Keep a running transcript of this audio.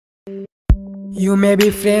You may be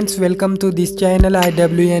friends, welcome to this channel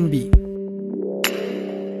IWNB.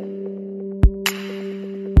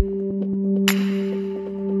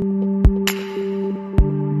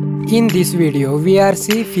 In this video, we are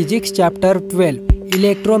see Physics Chapter 12,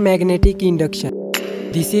 Electromagnetic Induction.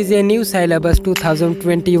 This is a new syllabus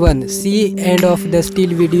 2021. See end of the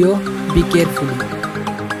still video, be careful.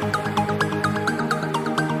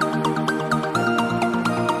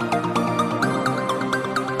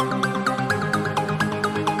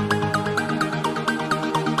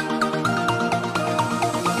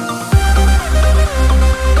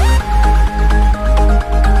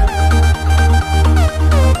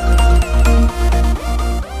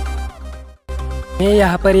 मैं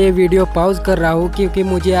यहाँ पर ये video pause कर रहा हूँ क्योंकि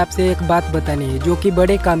मुझे आपसे एक बात बतानी है जो कि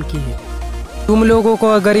बड़े काम की है। तुम लोगों को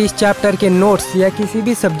अगर इस चैप्टर के नोट्स या किसी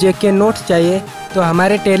भी सब्जेक्ट के नोट्स चाहिए तो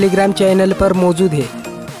हमारे टेलीग्राम चैनल पर मौजूद है।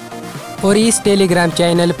 और इस टेलीग्राम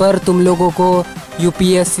चैनल पर तुम लोगों को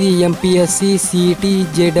UPSC, MPSC, CET,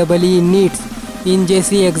 JEE, nits इन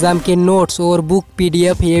जैसी एग्ज़ाम के नोट्स और बुक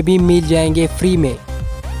पीडीएफ ये भी मिल जाएंगे फ्री में।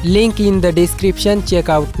 Link in the description, check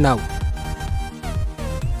out now.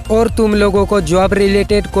 और तुम लोगों को जॉब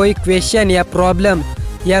रिलेटेड कोई क्वेश्चन या प्रॉब्लम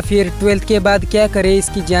या फिर 12th के बाद क्या करें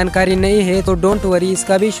इसकी जानकारी नहीं है तो डोंट वरी,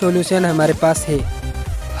 इसका भी सॉल्यूशन हमारे पास है।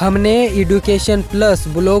 हमने एजुकेशन प्लस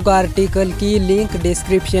ब्लॉग आर्टिकल की लिंक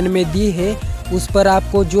डिस्क्रिप्शन में दी है, उस पर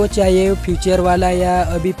आपको जो चाहिए फ्यूचर वाला या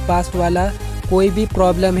अभी पास्ट वाला कोई भी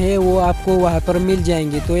प्रॉब्लम है वो आपको वहाँ पर मिल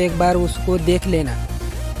जाएंगे, तो एक बार उसको देख लेना।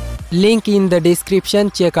 Link in the description,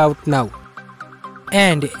 check out now.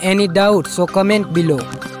 And any doubt so comment below.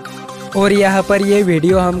 और यहाँ पर ये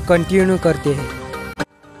वीडियो हम कंटिन्यू करते हैं।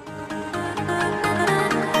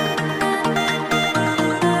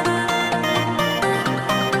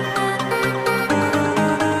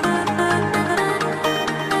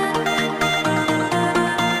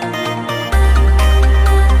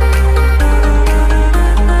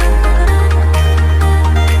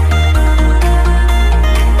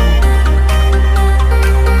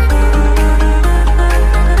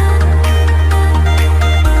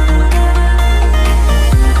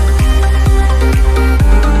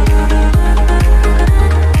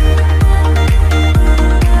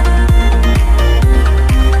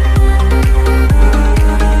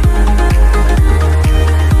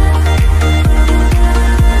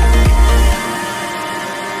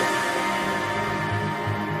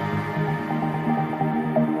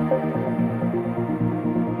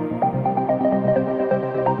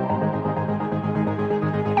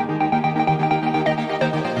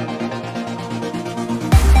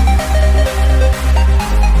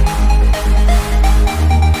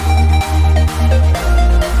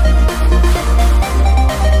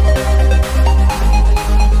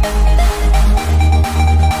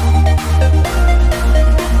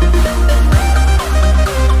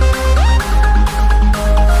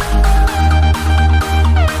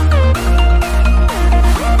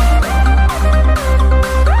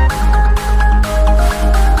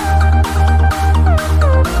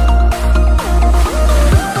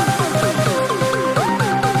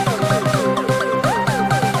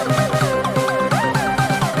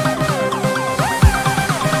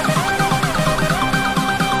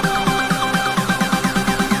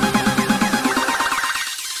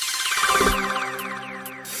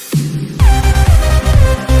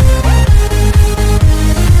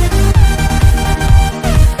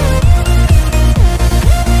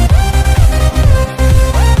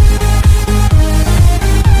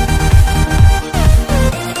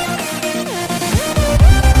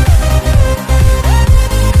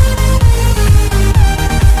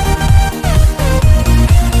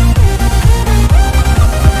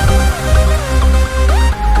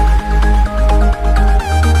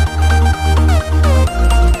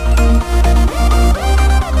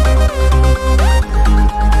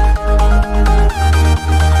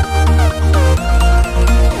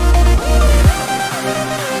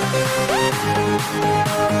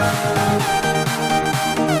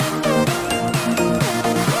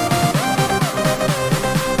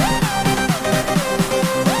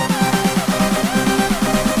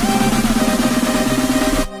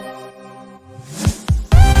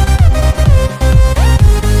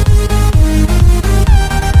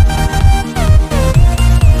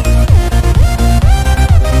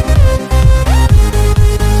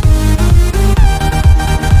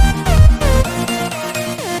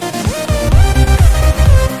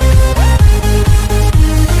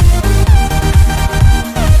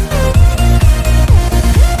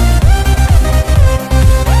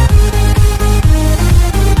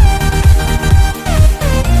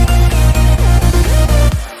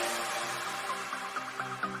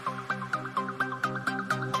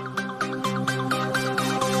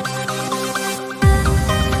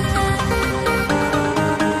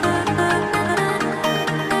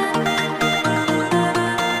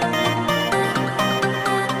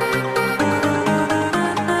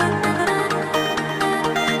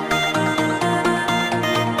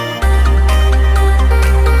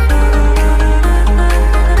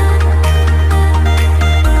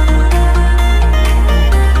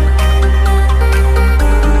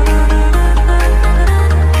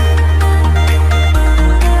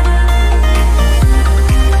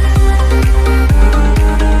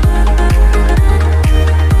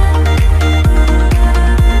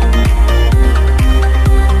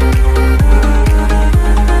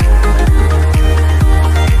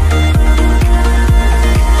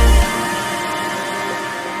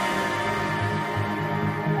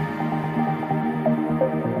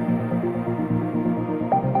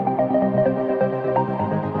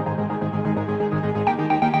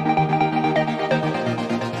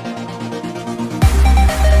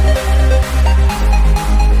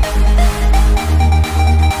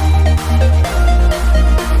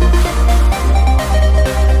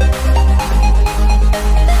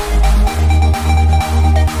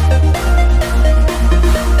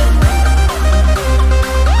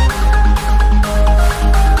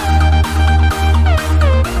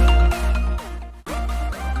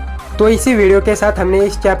 तो इसी वीडियो के साथ हमने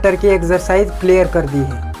इस चैप्टर की एक्सरसाइज क्लियर कर दी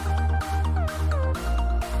है।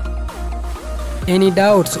 Any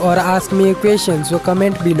doubts or ask me a question, so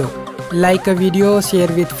comment below. Like a video,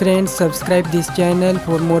 share with friends, subscribe this channel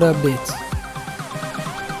for more updates.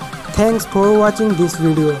 Thanks for watching this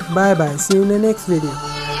video. Bye bye. See you in the next video.